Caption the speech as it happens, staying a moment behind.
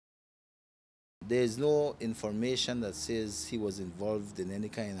There is no information that says he was involved in any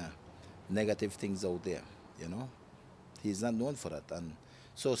kind of negative things out there, you know. He's not known for that. And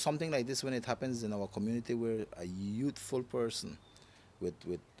so something like this, when it happens in our community where a youthful person with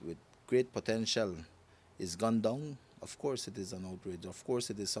great potential is gunned down, of course it is an outrage. Of course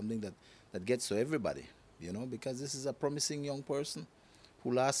it is something that gets to everybody, you know, because this is a promising young person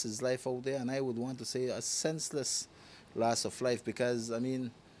who lost his life out there, and I would want to say a senseless loss of life, because, I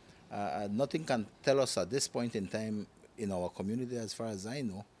mean, nothing can tell us at this point in time in our community, as far as I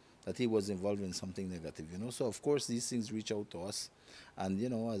know, that he was involved in something negative, you know. So, of course, these things reach out to us. And, you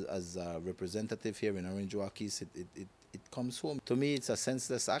know, as a representative here in Orange Walkies, it comes home. To me, it's a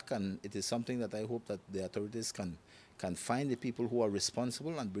senseless act, and it is something that I hope that the authorities can find the people who are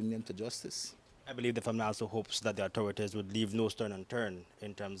responsible and bring them to justice. I believe the family also hopes that the authorities would leave no stone unturned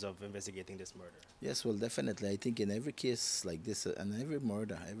in terms of investigating this murder. Yes, well, definitely. I think in every case like this, and every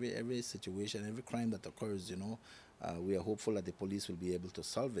murder, every situation, every crime that occurs, you know, we are hopeful that the police will be able to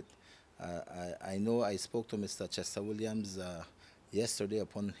solve it. I know I spoke to Mr. Chester Williams yesterday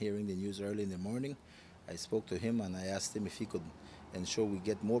upon hearing the news early in the morning. I spoke to him and I asked him if he could ensure we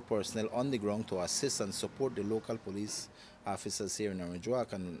get more personnel on the ground to assist and support the local police officers here in Orange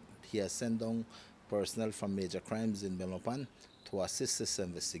Walk, and he has sent down personnel from major crimes in Belmopan to assist this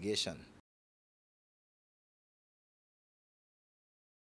investigation.